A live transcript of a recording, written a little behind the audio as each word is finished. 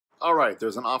Alright,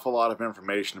 there's an awful lot of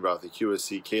information about the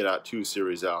QSC K12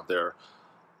 series out there,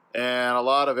 and a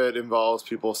lot of it involves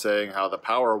people saying how the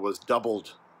power was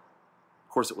doubled. Of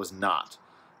course it was not.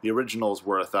 The originals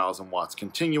were 1,000 watts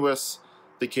continuous.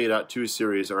 The K.2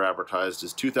 series are advertised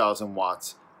as 2,000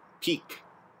 watts peak.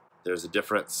 There's a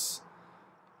difference.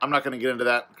 I'm not going to get into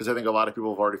that because I think a lot of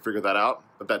people have already figured that out,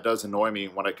 but that does annoy me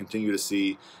when I continue to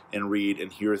see and read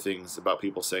and hear things about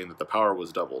people saying that the power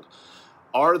was doubled.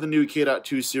 Are the new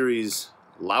K.2 series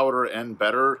louder and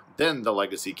better than the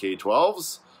legacy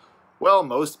K12s? Well,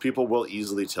 most people will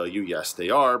easily tell you yes, they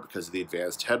are, because of the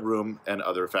advanced headroom and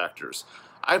other factors.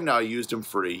 I've now used them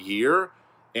for a year,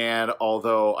 and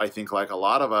although I think like a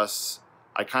lot of us,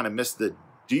 I kind of miss the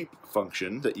deep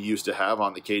function that you used to have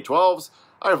on the K12s,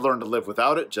 I've learned to live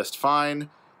without it just fine,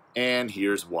 and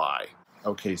here's why.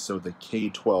 Okay, so the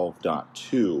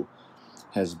K12.2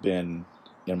 has been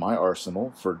in my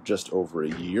arsenal for just over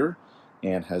a year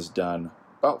and has done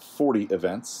about 40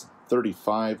 events,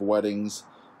 35 weddings,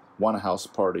 1 house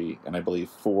party, and I believe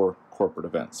 4 corporate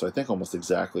events. So I think almost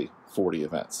exactly 40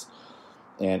 events.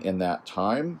 And in that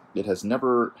time, it has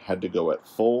never had to go at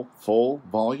full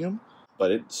volume,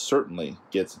 but it certainly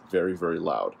gets very, very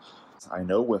loud. I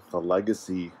know with the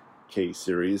legacy K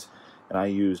series, and I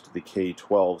used the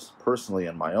K12s personally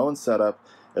in my own setup,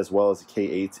 as well as the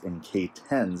K8s and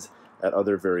K10s at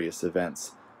other various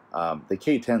events. The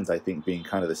K10s, I think, being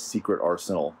kind of the secret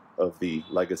arsenal of the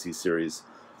legacy series.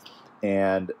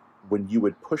 And when you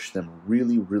would push them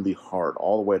really, really hard,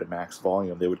 all the way to max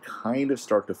volume, they would kind of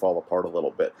start to fall apart a little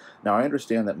bit. Now, I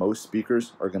understand that most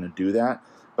speakers are going to do that,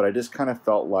 but I just kind of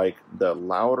felt like the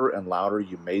louder and louder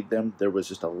you made them, there was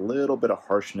just a little bit of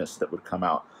harshness that would come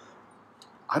out.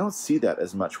 I don't see that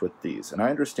as much with these. And I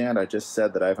understand I just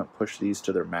said that I haven't pushed these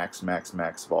to their max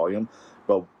volume,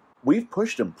 but we've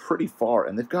pushed them pretty far,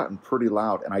 and they've gotten pretty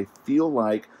loud, and I feel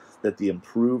like that the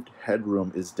improved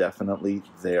headroom is definitely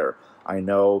there. I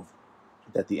know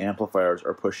that the amplifiers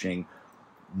are pushing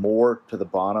more to the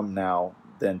bottom now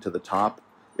than to the top.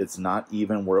 It's not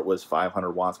even where it was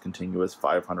 500 watts continuous,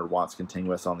 500 watts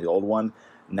continuous on the old one.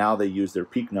 Now they use their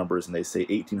peak numbers and they say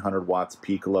 1800 watts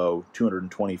peak low,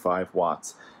 225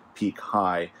 watts peak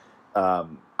high.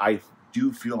 I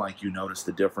do feel like you notice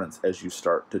the difference as you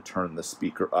start to turn the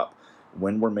speaker up.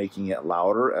 When we're making it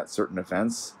louder at certain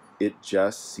events, it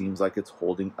just seems like it's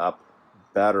holding up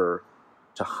better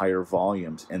to higher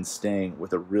volumes and staying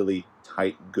with a really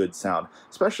tight, good sound,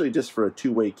 especially just for a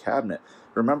two-way cabinet.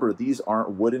 Remember, these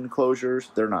aren't wood enclosures,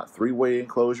 they're not three-way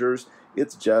enclosures,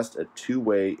 it's just a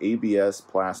two-way ABS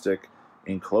plastic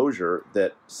enclosure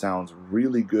that sounds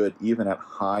really good even at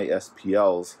high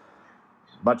SPLs,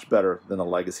 much better than the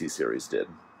Legacy series did.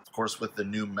 Of course, with the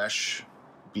new mesh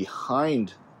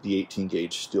behind the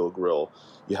 18-gauge steel grille,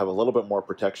 you have a little bit more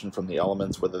protection from the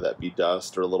elements, whether that be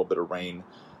dust or a little bit of rain.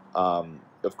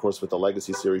 Of course, with the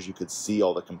Legacy series, you could see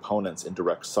all the components in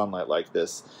direct sunlight like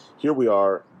this. Here we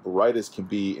are, bright as can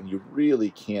be, and you really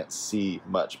can't see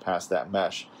much past that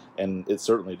mesh, and it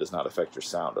certainly does not affect your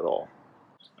sound at all.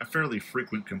 A fairly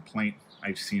frequent complaint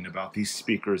I've seen about these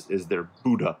speakers is their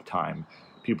boot up time.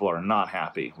 People are not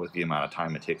happy with the amount of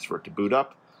time it takes for it to boot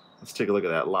up. Let's take a look at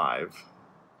that live.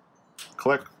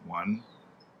 Click 1,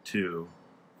 2,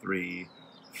 3,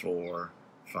 4,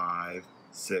 5,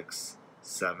 6,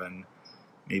 7,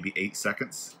 maybe 8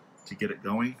 seconds to get it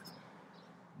going.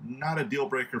 Not a deal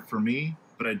breaker for me,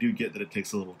 but I do get that it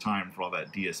takes a little time for all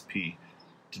that DSP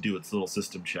to do its little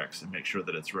system checks and make sure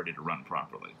that it's ready to run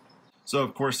properly. So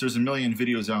of course there's a million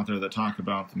videos out there that talk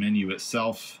about the menu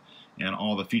itself and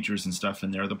all the features and stuff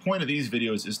in there. The point of these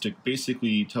videos is to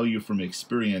basically tell you from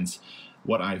experience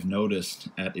what I've noticed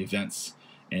at events.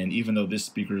 And even though this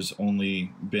speaker's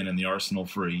only been in the arsenal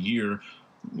for a year,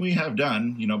 we have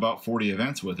done, about 40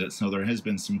 events with it, so there has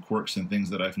been some quirks and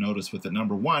things that I've noticed with it.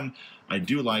 Number one, I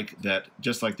do like that,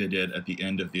 just like they did at the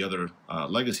end of the other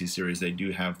Legacy series, they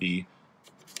do have the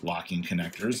locking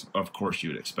connectors. Of course you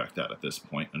would expect that at this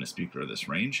point in a speaker of this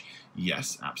range.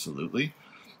 Yes, absolutely.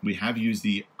 We have used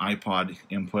the iPod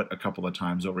input a couple of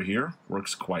times over here.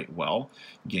 Works quite well.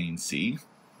 Gain C.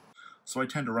 So I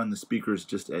tend to run the speakers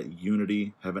just at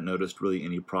unity. Haven't noticed really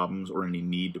any problems or any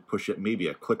need to push it. Maybe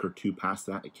a click or two past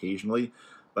that occasionally,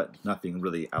 but nothing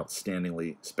really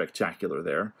outstandingly spectacular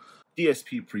there.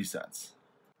 DSP presets.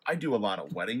 I do a lot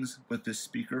of weddings with this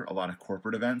speaker, a lot of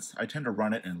corporate events. I tend to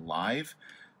run it in live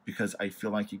because I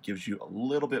feel like it gives you a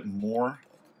little bit more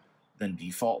than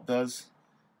default does.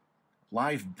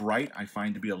 Live bright I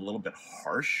find to be a little bit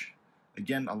harsh.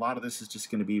 Again, a lot of this is just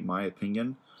going to be my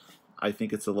opinion. I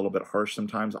think it's a little bit harsh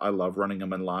sometimes. I love running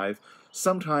them in live.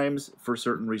 Sometimes for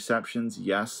certain receptions,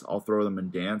 yes, I'll throw them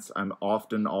in dance. I'm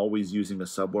often always using a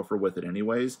subwoofer with it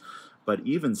anyways. But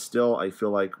even still, I feel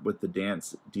like with the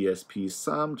dance DSP,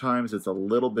 sometimes it's a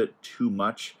little bit too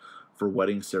much for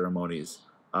wedding ceremonies.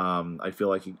 I feel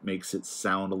like it makes it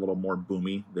sound a little more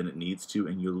boomy than it needs to,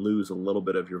 and you lose a little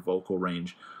bit of your vocal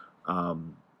range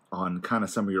on kind of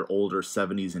some of your older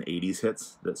 70s and 80s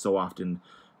hits that so often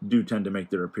do tend to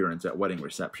make their appearance at wedding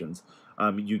receptions.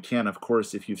 You can, of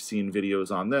course, if you've seen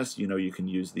videos on this, you know you can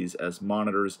use these as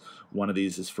monitors. One of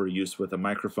these is for use with a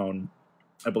microphone.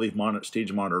 I believe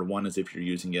stage monitor 1 is if you're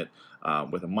using it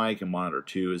with a mic, and monitor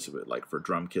 2 is like for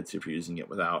drum kits if you're using it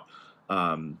without.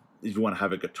 If you want to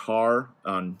have a guitar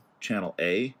on channel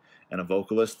A and a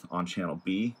vocalist on channel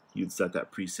B, you'd set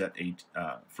that preset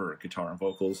for guitar and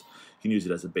vocals. You can use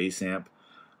it as a bass amp.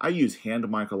 I use hand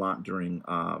mic a lot during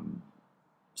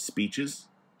speeches.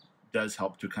 It does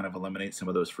help to kind of eliminate some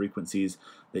of those frequencies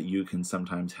that you can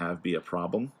sometimes have be a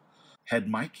problem. Head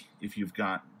mic, if you've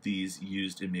got these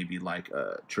used in maybe like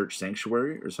a church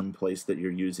sanctuary or some place that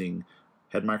you're using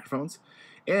head microphones.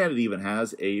 And it even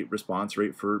has a response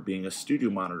rate for being a studio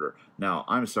monitor. Now,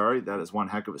 I'm sorry, that is one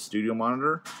heck of a studio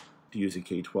monitor to use a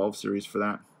K12 series for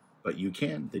that, but you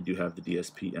can. They do have the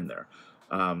DSP in there.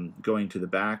 Going to the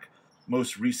back,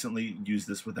 most recently used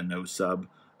this with a no sub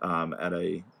at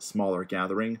a smaller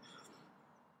gathering.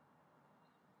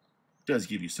 Does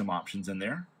give you some options in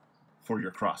there for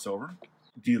your crossover.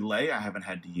 Delay I haven't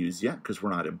had to use yet because we're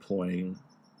not employing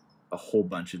a whole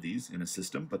bunch of these in a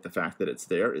system, but the fact that it's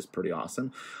there is pretty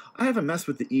awesome. I haven't messed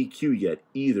with the EQ yet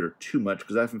either too much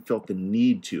because I haven't felt the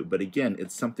need to, but again,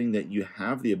 it's something that you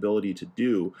have the ability to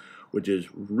do, which is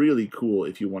really cool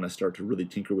if you want to start to really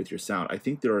tinker with your sound. I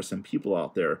think there are some people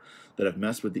out there that have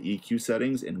messed with the EQ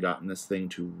settings and gotten this thing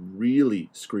to really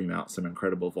scream out some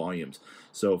incredible volumes.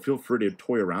 So feel free to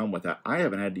toy around with that. I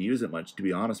haven't had to use it much, to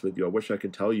be honest with you. I wish I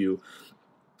could tell you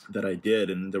that I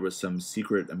did, and there was some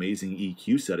secret amazing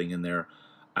EQ setting in there.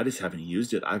 I just haven't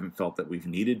used it. I haven't felt that we've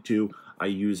needed to. I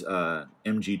use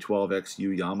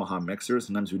MG12XU Yamaha mixer.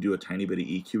 Sometimes we do a tiny bit of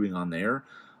EQing on there,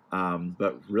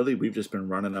 but really we've just been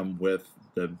running them with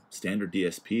the standard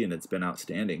DSP, and it's been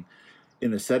outstanding. In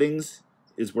the settings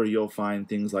is where you'll find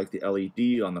things like the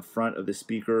LED on the front of the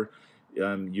speaker.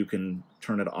 You can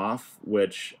turn it off,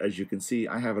 which, as you can see,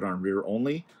 I have it on rear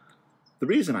only. The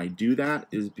reason I do that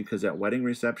is because at wedding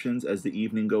receptions, as the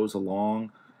evening goes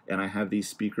along, and I have these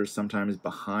speakers sometimes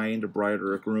behind a bride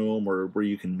or a groom, or where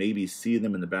you can maybe see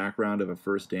them in the background of a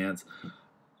first dance,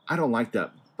 I don't like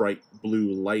that bright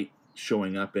blue light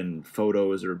showing up in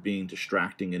photos or being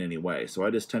distracting in any way. So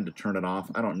I just tend to turn it off.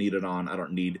 I don't need it on. I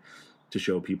don't need to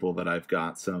show people that I've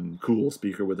got some cool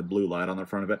speaker with a blue light on the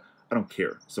front of it. I don't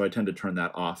care. So I tend to turn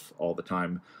that off all the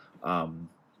time.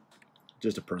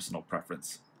 Just a personal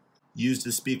preference. Used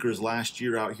the speakers last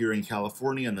year out here in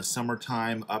California in the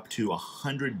summertime, up to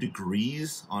 100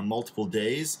 degrees on multiple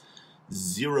days.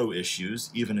 Zero issues,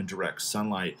 even in direct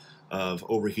sunlight, of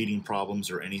overheating problems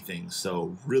or anything.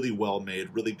 So really well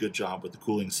made, really good job with the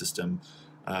cooling system,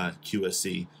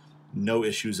 QSC. No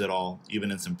issues at all,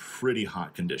 even in some pretty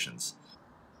hot conditions.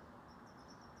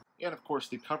 And of course,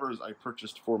 the covers I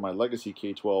purchased for my Legacy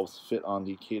K12s fit on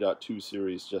the K.2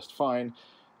 series just fine.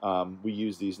 We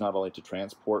use these not only to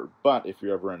transport, but if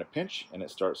you're ever in a pinch and it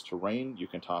starts to rain, you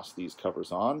can toss these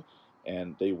covers on,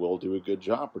 and they will do a good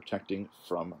job protecting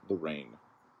from the rain.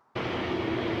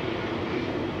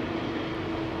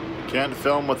 Can't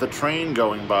film with a train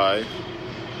going by.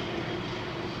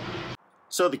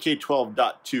 So the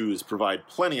K12.2s provide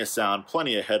plenty of sound,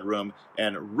 plenty of headroom,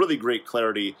 and really great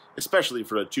clarity, especially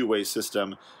for a two-way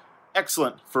system.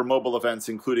 Excellent for mobile events,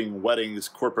 including weddings,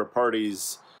 corporate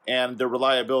parties, and the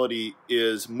reliability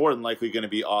is more than likely going to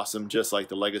be awesome, just like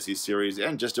the Legacy series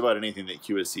and just about anything that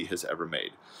QSC has ever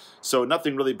made. So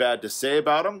nothing really bad to say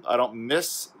about them. I don't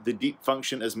miss the deep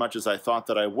function as much as I thought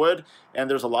that I would, and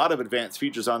there's a lot of advanced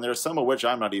features on there, some of which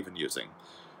I'm not even using.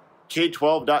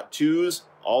 K12.2s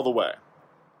all the way.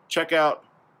 Check out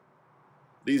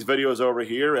these videos over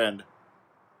here and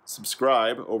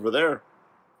subscribe over there.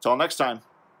 Till next time.